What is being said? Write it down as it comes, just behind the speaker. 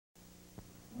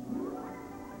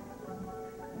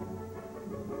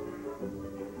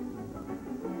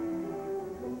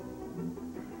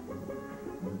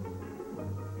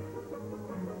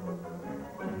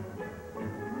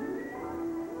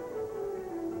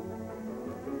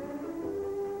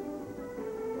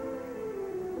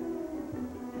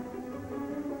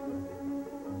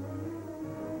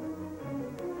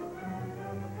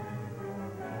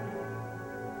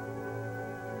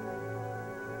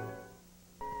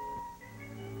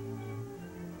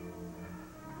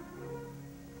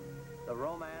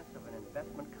Romance of an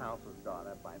Investment Counselor's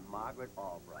Daughter by Margaret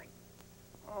Albright.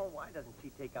 Oh, why doesn't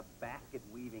she take up basket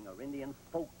weaving or Indian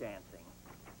folk dancing?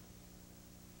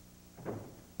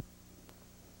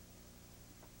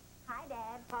 Hi,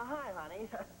 Dad. Hi, honey.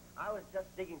 I was just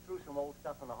digging through some old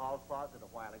stuff in the hall closet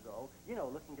a while ago. You know,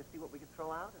 looking to see what we could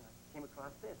throw out, and I came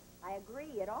across this. I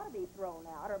agree. It ought to be thrown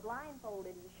out or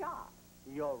blindfolded and shot.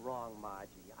 You're wrong,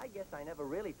 Margie. I guess I never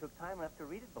really took time enough to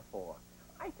read it before.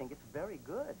 I think it's very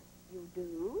good. You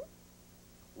do?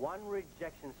 One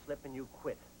rejection slip and you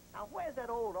quit. Now, where's that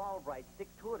old Albright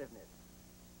stick-to-itiveness?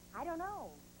 I don't know.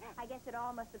 I guess it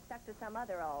all must have stuck to some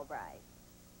other Albright.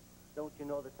 Don't you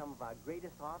know that some of our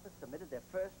greatest authors submitted their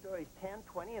first stories 10,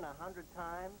 20, and 100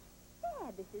 times?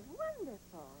 Dad, this is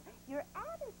wonderful. Your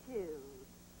attitude.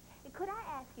 Could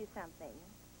I ask you something?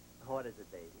 What is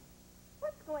it, baby?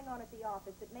 What's going on at the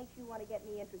office that makes you want to get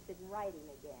me interested in writing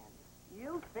again?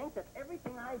 You think that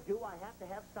everything I do, I have to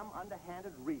have some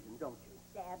underhanded reason, don't you?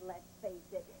 Dad, let's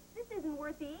face it. This isn't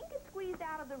worth the ink it's squeezed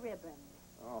out of the ribbon.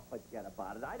 Oh, forget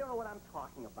about it. I don't know what I'm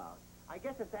talking about. I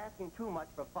guess it's asking too much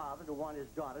for Father to want his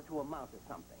daughter to amount to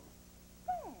something.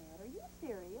 Dad, are you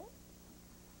serious?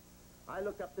 I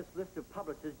looked up this list of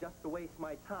publishers just to waste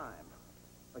my time.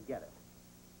 Forget it.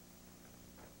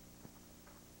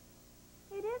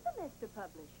 It is a list of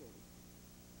publishers.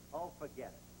 Oh,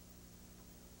 forget it.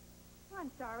 I'm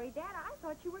sorry, Dad. I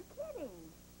thought you were kidding.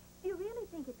 Do you really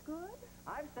think it's good?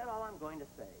 I've said all I'm going to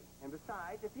say. And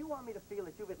besides, if you want me to feel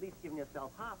that you've at least given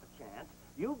yourself half a chance,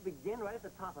 you begin right at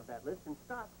the top of that list and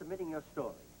start submitting your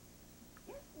story.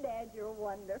 Dad, you're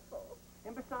wonderful.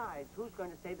 And besides, who's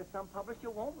going to say that some publisher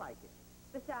won't like it?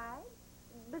 Besides?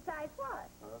 Besides what?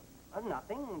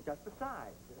 Nothing, just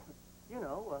besides. You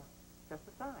know, just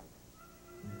besides.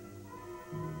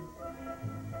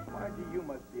 Margie, you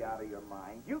must be out of your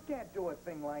mind. You can't do a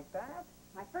thing like that.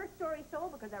 My first story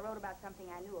sold because I wrote about something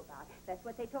I knew about. That's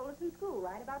what they told us in school,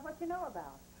 write about what you know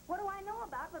about. What do I know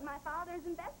about but my father's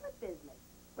investment business?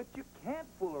 But you can't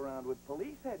fool around with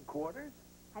police headquarters.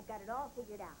 I've got it all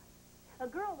figured out. A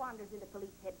girl wanders into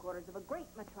police headquarters of a great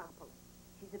metropolis.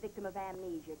 She's a victim of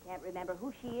amnesia, can't remember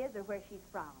who she is or where she's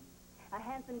from. A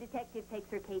handsome detective takes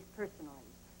her case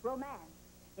personally. Romance,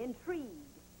 intrigue.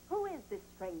 Who is this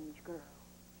strange girl?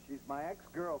 She's my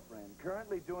ex-girlfriend,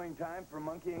 currently doing time for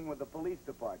monkeying with the police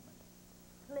department.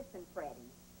 Listen,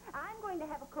 Freddie, I'm going to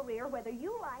have a career whether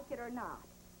you like it or not.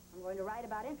 I'm going to write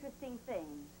about interesting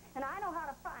things, and I know how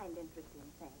to find interesting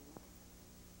things.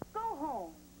 Go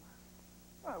home.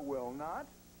 I will not.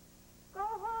 Go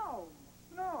home.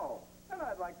 No. And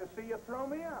I'd like to see you throw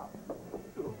me out.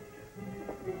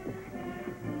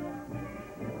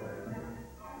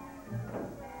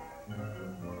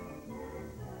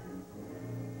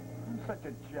 I'm such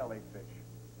a jellyfish.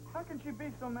 How can she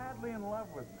be so madly in love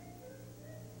with me?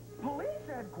 Police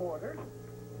headquarters?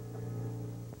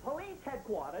 Police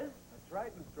headquarters? That's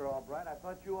right, Mr. Albright. I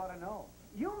thought you ought to know.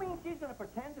 You mean she's going to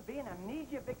pretend to be an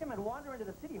amnesia victim and wander into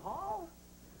the city hall?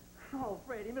 Oh,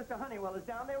 Freddie, Mr. Honeywell is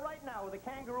down there right now with a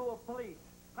kangaroo of police.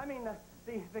 I mean,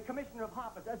 the commissioner of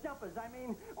hoppers, jumpers. I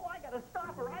mean, oh, I got to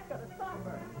stop her. I've got to stop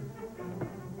her.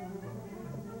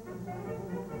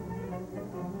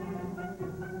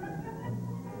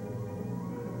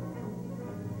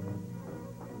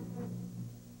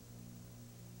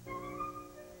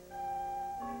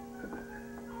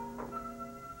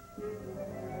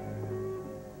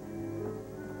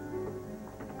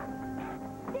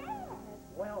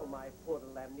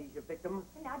 Amnesia victim.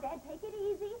 Now, Dad, take it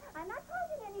easy. I'm not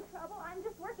causing any trouble. I'm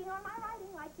just working on my writing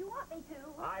like you want me to.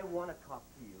 I want to talk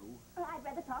to you. Well, I'd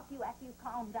rather talk to you after you've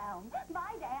calmed down.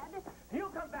 Bye, Dad. You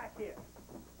come back here.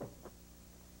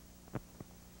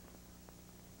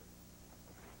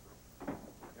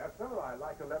 Yes, sir. I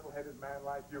like a level-headed man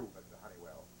like you, Mr.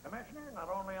 Honeywell. Commissioner, not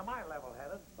only am I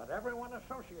level-headed, but everyone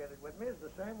associated with me is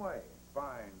the same way.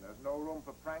 Fine. There's no room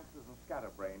for pranksters and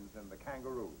scatterbrains in the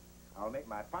kangaroos. I'll make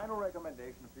my final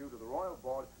recommendation for you to the Royal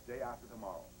Board day after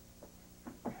tomorrow.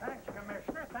 Thanks,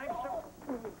 Commissioner. Thanks so...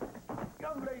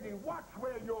 Young lady, watch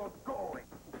where you're going.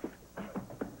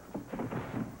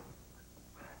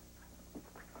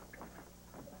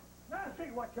 Now see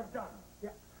what you've done. Yeah.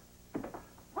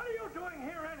 What are you doing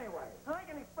here anyway? I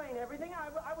can explain everything.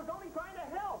 I was only trying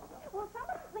to help. Will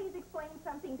somebody please explain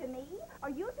something to me?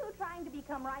 Are you two trying to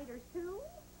become writers, too?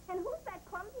 And who's that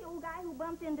clumsy old guy who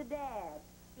bumped into Dad?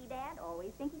 See, Dad,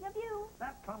 always thinking of you.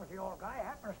 That clumsy old guy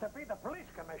happens to be the police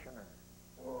commissioner.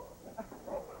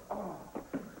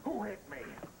 Who hit me?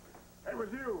 It was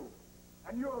you.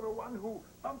 And you're the one who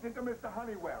bumped into Mr.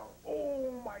 Honeywell.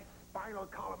 Oh, my spinal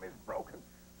column is broken.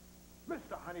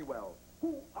 Mr. Honeywell,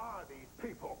 who are these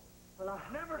people? Well,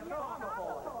 I never saw him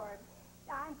before.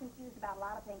 I'm confused about a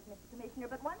lot of things, Mr. Commissioner,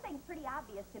 but one thing's pretty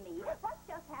obvious to me. What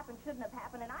just happened shouldn't have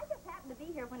happened, and I just happened to be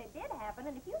here when it did happen,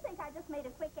 and if you think I just made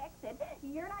a quick exit,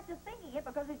 you're not just thinking it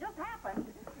because it just happened.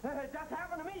 It just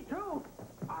happened to me, too.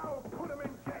 I'll put him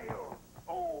in jail.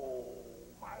 Oh,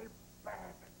 my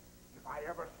back. If I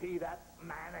ever see that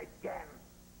man again.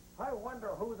 I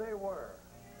wonder who they were.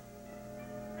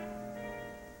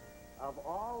 Of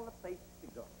all the places to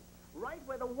go, right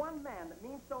where the one man that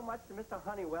means so much to Mr.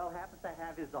 Honeywell happens to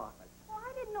have his office. Well,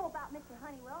 I didn't know about Mr.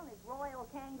 Honeywell and his royal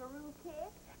kangaroo kick,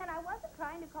 and I wasn't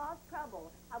trying to cause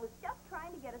trouble. I was just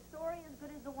trying to get a story as good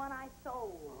as the one I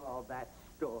sold. Oh, that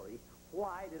story.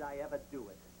 Why did I ever do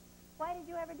it? Why did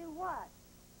you ever do what?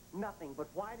 Nothing, but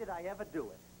why did I ever do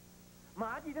it?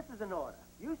 Margie, this is an order.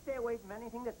 You stay away from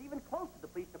anything that's even close to the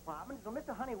police department until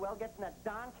Mr. Honeywell gets in that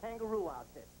darn kangaroo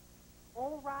outfit.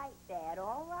 All right, Dad,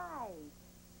 all right.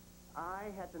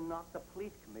 I had to knock the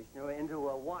police commissioner into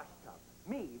a wash tub.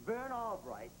 Me, Vern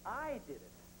Albright, I did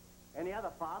it. Any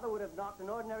other father would have knocked an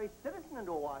ordinary citizen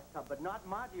into a wash tub, but not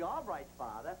Margie Albright's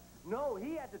father. No,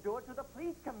 he had to do it to the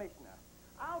police commissioner.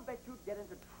 I'll bet you'd get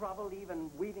into trouble even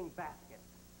weaving baskets.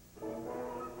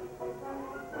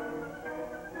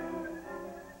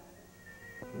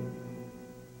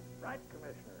 Right,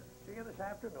 Commissioner. See you this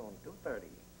afternoon, 2:30.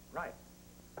 Right.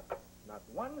 Not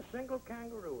one single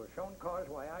kangaroo has shown cause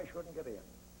why I shouldn't get in.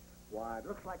 Why, it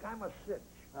looks like I'm a cinch.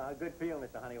 Good for you,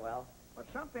 Mr. Honeywell. But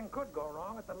something could go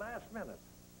wrong at the last minute.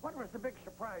 What was the big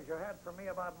surprise you had for me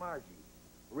about Margie?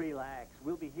 Relax.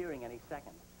 We'll be hearing any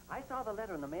second. I saw the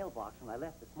letter in the mailbox when I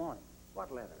left this morning.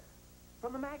 What letter?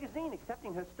 From the magazine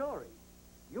accepting her story.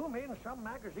 You mean some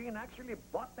magazine actually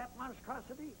bought that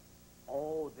monstrosity?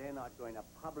 Oh, they're not going to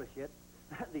publish it.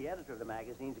 The editor of the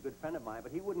magazine's a good friend of mine,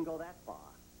 but he wouldn't go that far.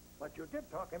 But you did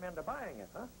talk him into buying it,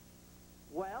 huh?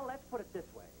 Well, let's put it this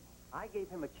way. I gave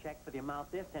him a check for the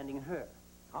amount they're sending her.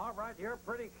 All right, you're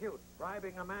pretty cute,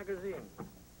 bribing a magazine.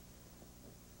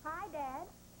 Hi, Dad.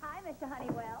 Hi, Mr.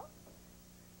 Honeywell.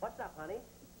 What's up, honey?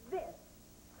 This,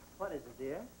 What is it,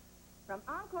 dear? from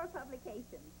Encore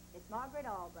Publications. It's Margaret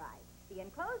Albright. The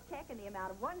enclosed check in the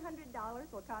amount of $100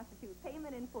 will constitute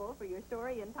payment in full for your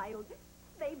story entitled,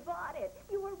 They Bought It.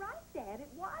 You were right, Dad. It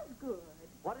was good.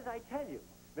 What did I tell you?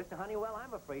 Mr. Honeywell,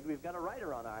 I'm afraid we've got a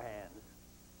writer on our hands.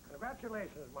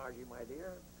 Congratulations, Margie, my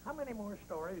dear. How many more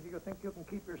stories do you think you can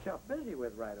keep yourself busy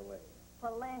with right away?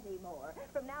 Plenty more.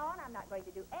 From now on, I'm not going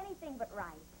to do anything but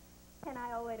write. And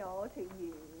I owe it all to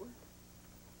you.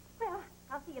 Well,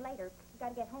 I'll see you later. You've got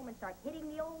to get home and start hitting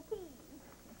the old keys.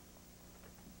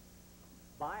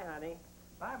 Bye, honey.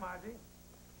 Bye, Margie.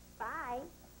 Bye.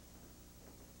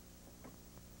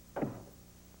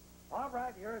 All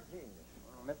right, you're a genius.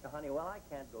 Oh, Mr. Honeywell, I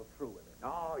can't go through with it.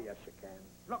 Oh, yes, you can.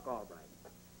 Look, all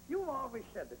right. You always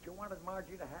said that you wanted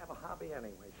Margie to have a hobby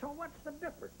anyway, so what's the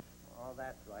difference? Oh,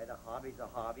 that's right. A hobby's a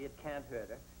hobby. It can't hurt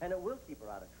her, and it will keep her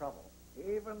out of trouble.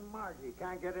 Even Margie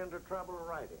can't get into trouble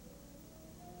writing.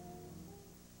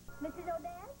 Mrs.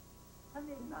 O'Dan? Come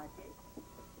in,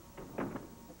 Margie.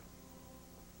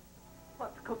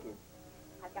 What's cooking?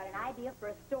 I've got an idea for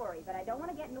a story, but I don't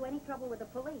want to get into any trouble with the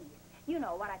police. You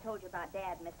know what I told you about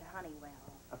Dad and Mr. Honeywell.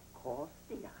 Of course,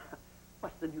 dear.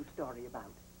 What's the new story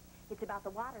about? It's about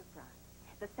the waterfront.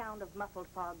 The sound of muffled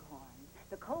foghorns.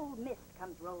 The cold mist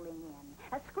comes rolling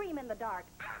in. A scream in the dark.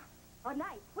 Ah! A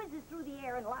knife whizzes through the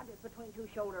air and lodges between two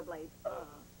shoulder blades.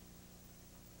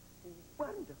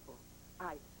 Wonderful.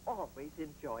 I always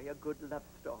enjoy a good love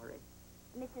story.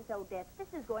 Mrs. Odette, this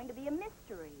is going to be a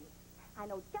mystery. I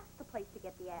know just the place to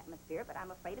get the atmosphere, but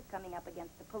I'm afraid of coming up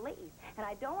against the police. And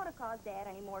I don't want to cause Dad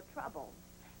any more trouble.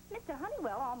 Mr.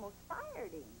 Honeywell almost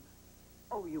fired him.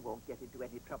 Oh, you won't get into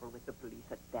any trouble with the police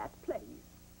at that place.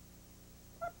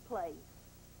 What place?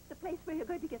 The place where you're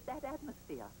going to get that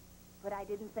atmosphere. But I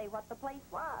didn't say what the place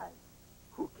was.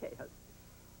 Who cares?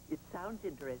 It sounds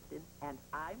interesting, and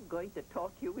I'm going to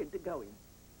talk you into going.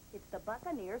 It's the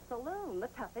Buccaneer Saloon, the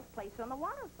toughest place on the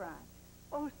waterfront.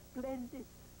 Oh, splendid,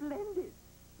 splendid.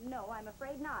 No, I'm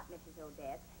afraid not, Mrs.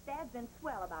 Odette. Dad's been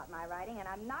swell about my writing, and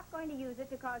I'm not going to use it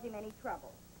to cause him any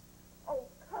trouble. Oh,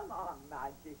 come on,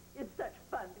 Margie. It's such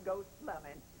fun to go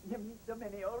slumming. You meet so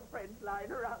many old friends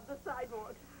lying around the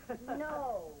sidewalk.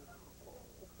 No.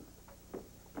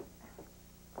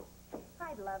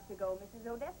 I'd love to go, Mrs.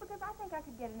 Odette, because I think I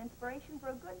could get an inspiration for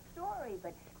a good story,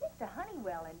 but Mr.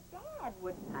 Honeywell and Dad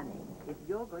would... Honey, if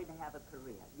you're going to have a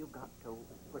career, you've got to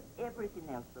put everything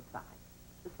else aside.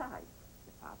 Besides,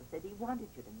 your father said he wanted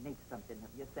you to make something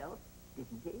of yourself,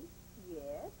 didn't he?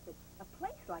 Yes, but a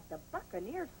place like the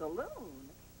Buccaneer Saloon,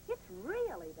 it's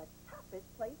really the toughest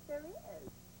place there is.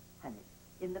 Honey,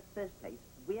 in the first place,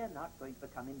 we're not going to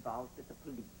become involved with the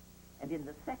police. And in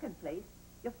the second place,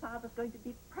 your father's going to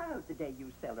be proud the day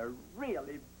you sell a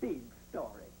really big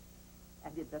story.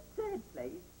 And in the third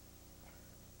place...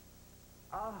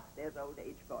 Oh, there's old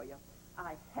age for you.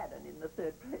 I had it in the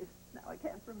third place. Now I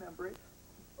can't remember it.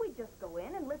 We just go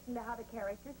in and listen to how the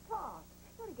characters talk.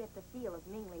 Got to get the feel of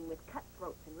mingling with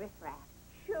cutthroats and riffraff.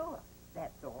 Sure,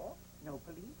 that's all. No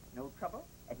police, no trouble,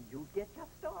 and you get your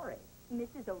story.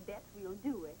 Mrs. Odette, we'll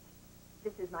do it.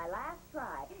 This is my last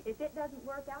try. If it doesn't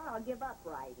work out, I'll give up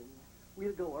writing.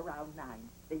 We'll go around 9.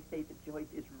 They say the joint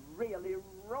is really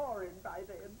roaring by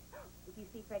then. If you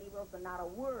see Freddie Wilson, not a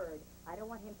word. I don't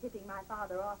want him tipping my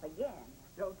father off again.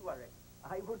 Don't worry.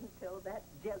 I wouldn't tell that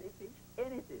jellyfish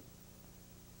anything.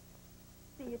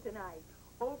 See you tonight.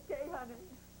 Okay, honey.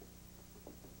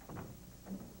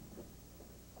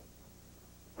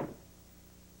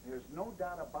 There's no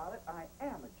doubt about it, I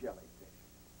am a jellyfish.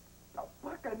 The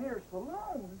Buccaneer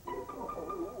Saloon?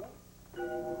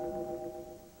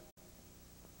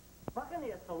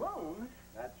 Buccaneer Saloon?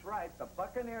 That's right, the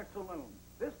Buccaneer Saloon.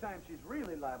 This time she's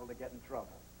really liable to get in trouble.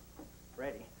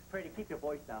 Freddie, keep your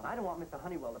voice down. I don't want Mr.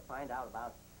 Honeywell to find out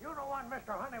about... You don't want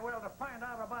Mr. Honeywell to find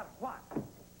out about what?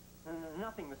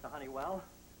 Nothing, Mr. Honeywell.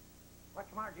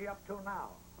 What's Margie up to now?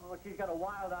 Oh, she's got a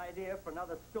wild idea for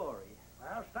another story.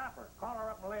 Well, stop her. Call her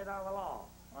up and lay down the law.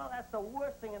 Well, that's the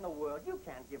worst thing in the world. You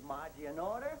can't give Margie an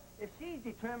order. If she's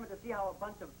determined to see how a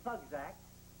bunch of thugs act...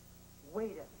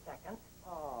 Wait a second.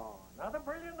 Oh, another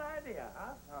brilliant idea,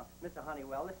 huh? Mr.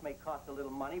 Honeywell, this may cost a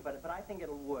little money, but I think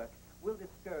it'll work. We'll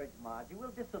discourage Margie.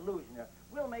 We'll disillusion her.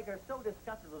 We'll make her so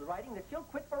disgusted with writing that she'll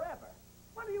quit forever.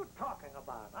 What are you talking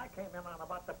about? I came in on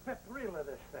about the 5th reel of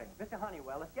this thing. Mr.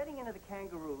 Honeywell, if getting into the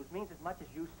kangaroos means as much as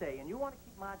you say, and you want to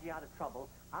keep Margie out of trouble,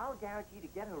 I'll guarantee to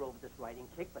get her over this writing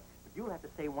kick, but you'll have to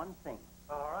say one thing.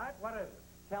 All right, what is it?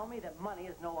 Tell me that money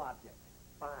is no object.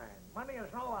 Fine. Money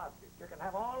is no object. You can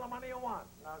have all the money you want.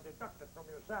 I'll deduct it from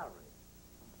your salary.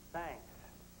 Thanks.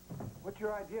 What's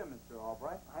your idea, Mr.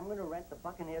 Albright? I'm going to rent the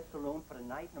Buccaneer Saloon for the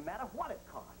night, no matter what it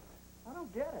costs. I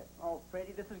don't get it. Oh,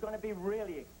 Freddie, this is going to be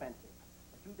really expensive.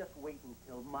 But you just wait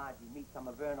until Margie meets some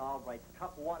of Vern Albright's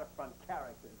top waterfront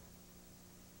characters.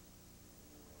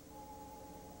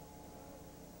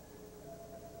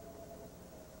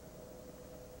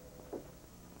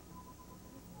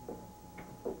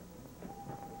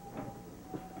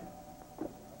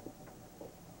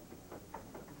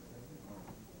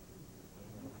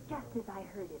 Just as I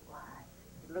heard it was.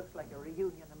 It looks like a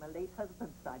reunion of my late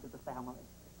husband's side of the family.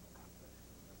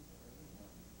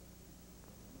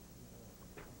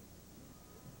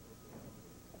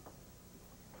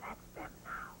 That's them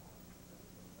now.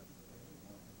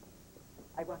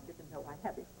 I want you to know I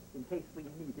have it, in case we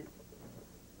need it.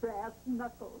 Brass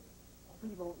knuckles. We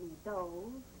won't need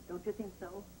those. Don't you think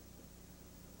so?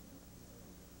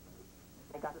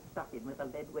 I got a stocking with a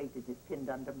lead weighted is pinned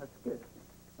under my skirt.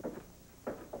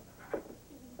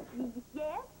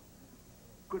 Yes?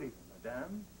 Good evening,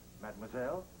 madame,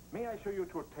 mademoiselle. May I show you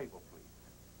to a table, please?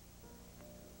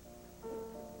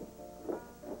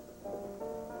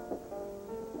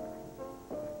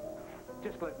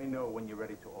 Just let me know when you're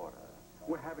ready to order.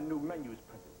 We're having new menus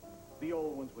printed. The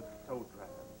old ones were so drab.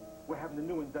 We're having the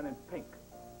new ones done in pink,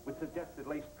 with suggested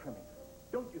lace trimmings.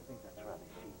 Don't you think that's rather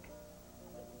chic?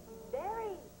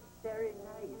 Very, very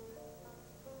nice.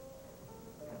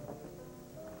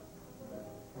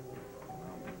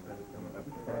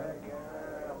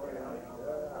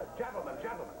 Gentlemen.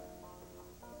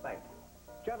 Thank you.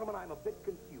 Gentlemen, I'm a bit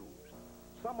confused.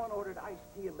 Someone ordered iced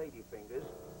tea and ladyfingers,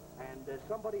 and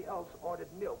somebody else ordered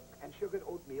milk and sugared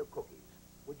oatmeal cookies.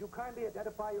 Would you kindly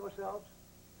identify yourselves?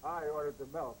 I ordered the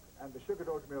milk and the sugared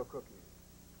oatmeal cookies.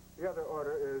 The other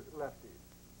order is Lefty's.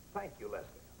 Thank you, Leslie.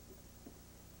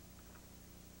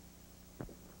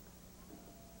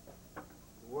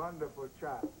 Wonderful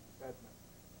chap, Edmund.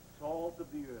 Salt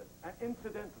of the earth. And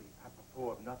incidentally,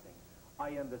 apropos of nothing,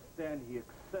 I understand he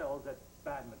excels at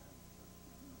badminton.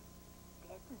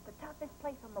 This is the toughest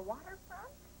place on the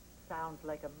waterfront? Sounds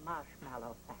like a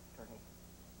marshmallow factory.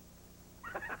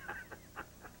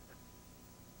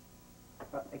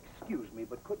 Excuse me,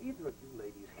 but could either of you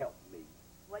ladies help me?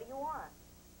 What do you want?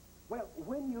 Well,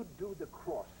 when you do the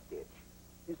cross stitch,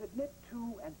 is it knit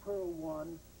 2 and purl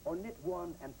 1, or knit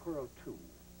 1 and purl 2?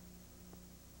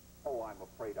 Oh, I'm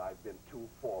afraid I've been too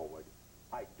forward.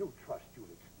 I do trust you'll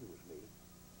excuse me.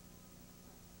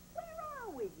 Where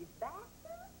are we, back?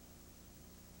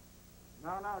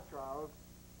 Now, Charles.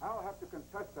 I'll have to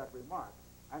contest that remark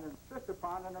and insist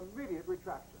upon an immediate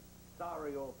retraction.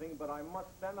 Sorry, old thing, but I must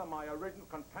stand on my original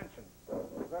contention.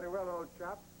 Very well, old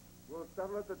chap. We'll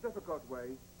settle it the difficult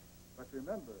way. But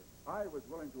remember, I was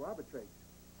willing to arbitrate.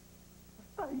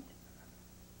 Fight?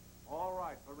 All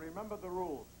right, but remember the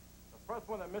rules. The first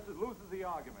one that misses loses the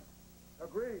argument.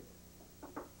 Agreed.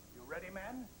 You ready,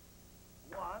 men?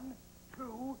 1,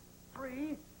 2,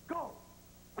 3, go!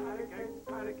 Patty cake,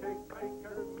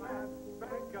 baker, man.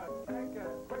 Bake it as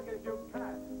quick as you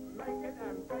can. Make it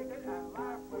and bake it and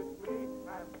laugh with me.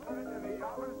 And put it in the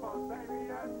oven for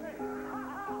baby and me.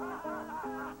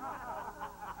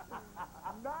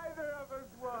 Neither of us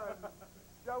won.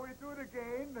 Shall we do it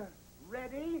again?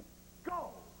 Ready,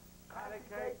 go!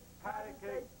 Patty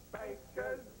cake,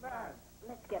 baker's man.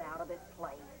 Let's get out of this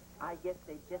place. I guess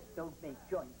they just don't make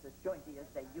joints as jointy as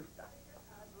they used to.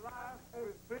 Laugh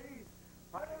with me.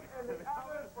 Put it in the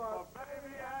oven for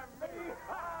baby and me.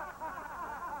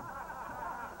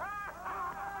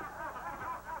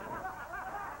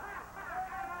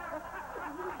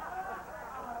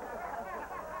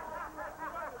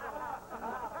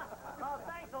 Oh,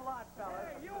 thanks a lot, fellas.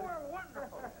 Hey, you were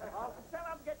wonderful. Oh, shut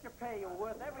up and get your pay. You're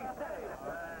worth every cent.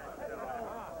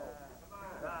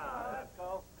 Let's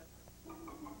go.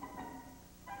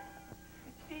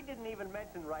 She didn't even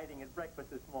mention writing at breakfast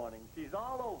this morning. She's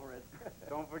all over it.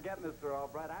 Don't forget, Mr.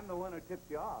 Albright, I'm the one who tipped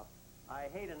you off. I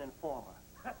hate an informer.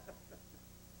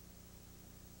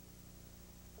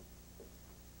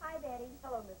 Hi, Betty.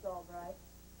 Hello, Miss Albright.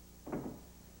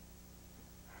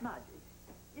 Margie,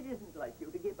 it isn't like you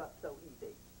to give up so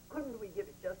easy. Couldn't we give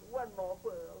it just one more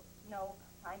whirl? No,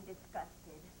 I'm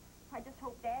disgusted. I just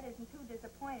hope Dad isn't too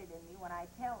disappointed in me when I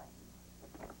tell him.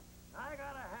 I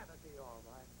gotta hand it to you, all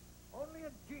right. Only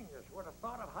a genius would have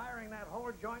thought of hiring that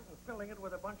whole joint and filling it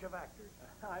with a bunch of actors.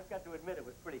 I've got to admit it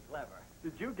was pretty clever.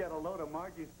 Did you get a load of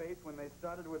Margie's face when they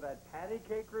started with that patty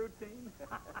cake routine?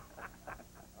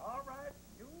 All right,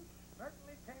 you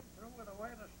certainly came through with a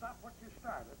way to stop what you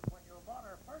started when you bought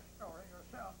our first story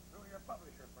yourself through your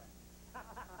publisher friend.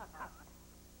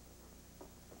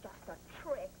 Just a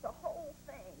trick, the whole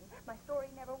thing. My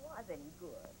story never was any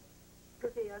good.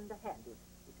 Pretty underhanded,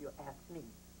 if you ask me.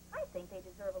 I think they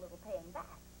deserve a little paying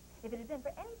back. If it had been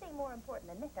for anything more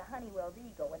important than Mr. Honeywell's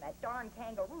ego and that darn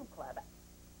kangaroo club...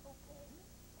 Okay.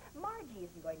 Margie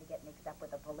isn't going to get mixed up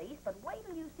with the police, but wait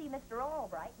till you see Mr.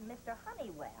 Albright and Mr.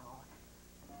 Honeywell.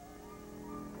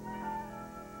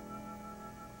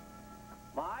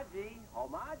 Margie! Oh,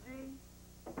 Margie!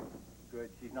 Good,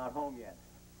 she's not home yet.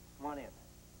 Come on in.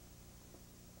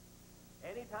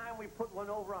 Anytime we put one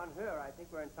over on her, I think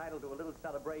we're entitled to a little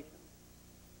celebration.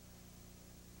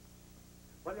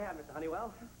 What do you have, Mr.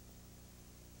 Honeywell?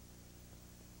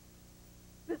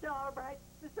 Mr. Albright!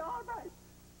 Mr. Albright!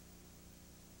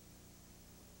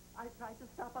 I tried to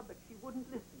stop her, but she wouldn't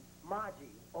listen.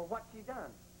 Margie, or what's she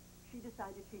done? She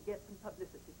decided she'd get some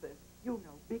publicity first. You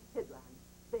know, big headlines.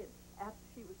 Then, after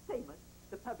she was famous,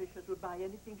 the publishers would buy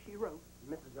anything she wrote.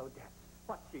 Mrs. Odette,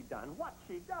 what's she done? What's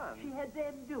she done? She had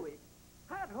them do it.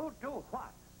 Had who do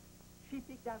what? She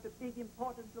picked out a big,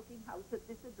 important-looking house at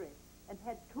this address and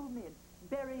had 2 men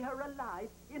bury her alive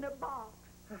in a box.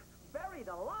 Buried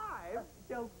alive?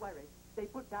 Don't worry. They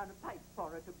put down a pipe for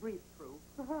her to breathe through.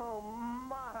 Oh,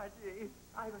 Margie.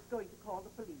 I was going to call the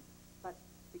police, but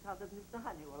because of Mr.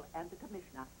 Honeywell and the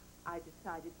commissioner, I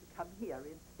decided to come here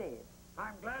instead.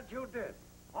 I'm glad you did.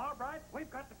 All right, we've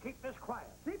got to keep this quiet.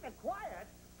 Keep it quiet?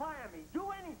 Fire me.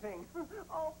 Do anything.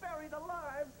 Oh, buried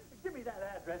alive. Give me that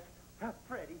address.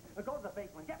 Freddie, go to the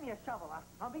basement. Get me a shovel.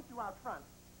 I'll meet you out front.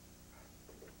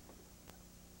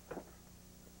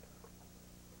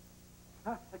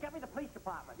 Get me the police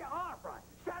department. Yeah, all right.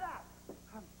 Shut up.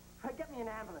 Get me an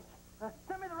ambulance.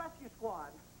 Send me the rescue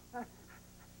squad.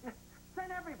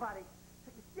 Send everybody.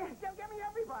 Yeah, get me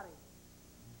everybody.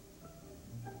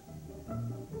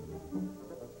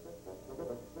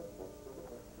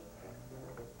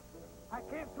 I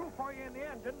came through for you in the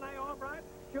end, didn't I, Albright?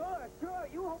 Sure.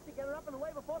 You hope to get her up and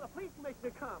away before the police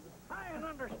commissioner comes. I can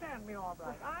understand me,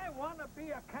 Albright. I want to be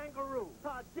a kangaroo.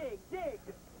 Oh, dig.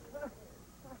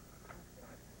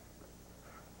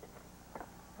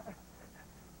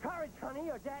 Courage, honey.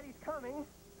 Your daddy's coming.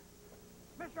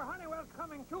 Mr. Honeywell's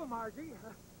coming too, Margie.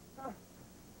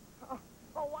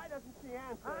 Why doesn't she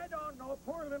answer? I don't know,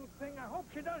 poor little thing. I hope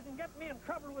she doesn't get me in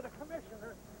trouble with the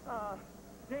commissioner.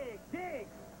 Dig.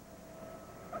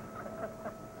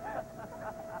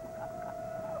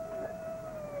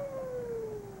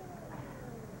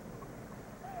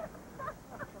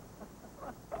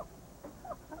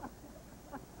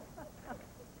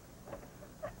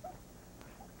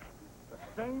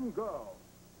 Same girl.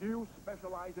 Do you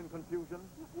specialize in confusion?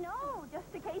 No, just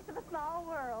a case of a small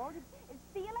world.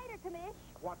 See you later, Commish.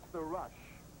 What's the rush?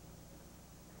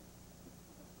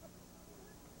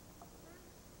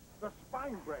 The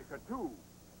spine breaker, too.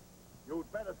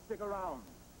 You'd better stick around.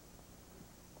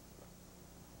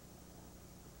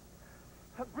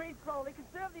 Breathe slowly,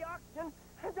 conserve the oxygen,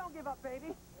 and don't give up, baby.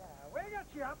 Yeah, we'll get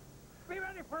you up. Be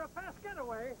ready for a fast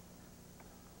getaway.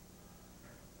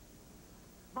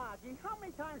 Margie, how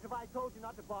many times have I told you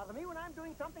not to bother me when I'm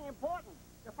doing something important?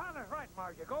 Your father's right,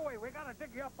 Margie. Go away. We gotta dig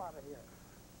you up out of here.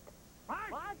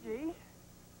 Margie?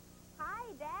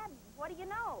 Hi, Dad. What do you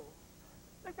know?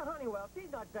 Mr. Honeywell,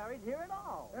 she's not buried here at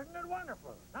all. Isn't it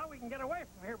wonderful? Now we can get away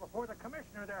from here before the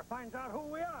commissioner there finds out who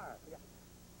we are.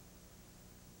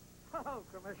 Hello,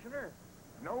 Commissioner.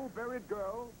 No buried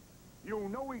girl. You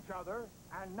know each other,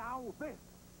 and now this.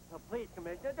 Oh, please,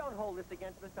 Commissioner, don't hold this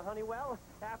against Mr. Honeywell.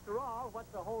 After all,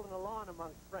 what's the holding a lawn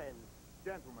amongst friends?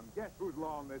 Gentlemen, guess whose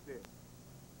lawn this is?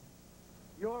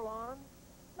 Your lawn?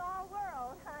 Small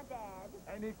world, huh,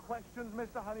 Dad? Any questions,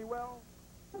 Mr. Honeywell?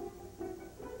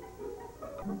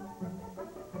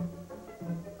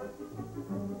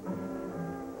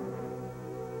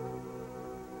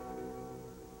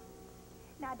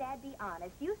 Now, Dad, be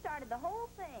honest. You started the whole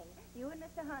thing, you and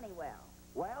Mr. Honeywell.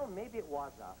 Well, maybe it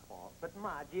was our fault. But,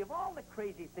 Margie, of all the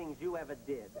crazy things you ever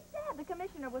did... But, Dad, the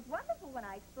commissioner was wonderful when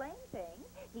I explained things.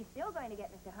 He's still going to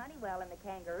get Mr. Honeywell and the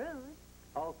kangaroos.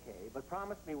 Okay, but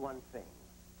promise me one thing.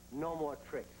 No more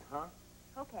tricks, huh?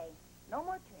 Okay, no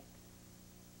more tricks.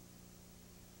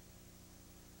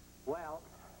 Well,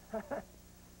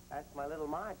 that's my little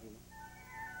Margie.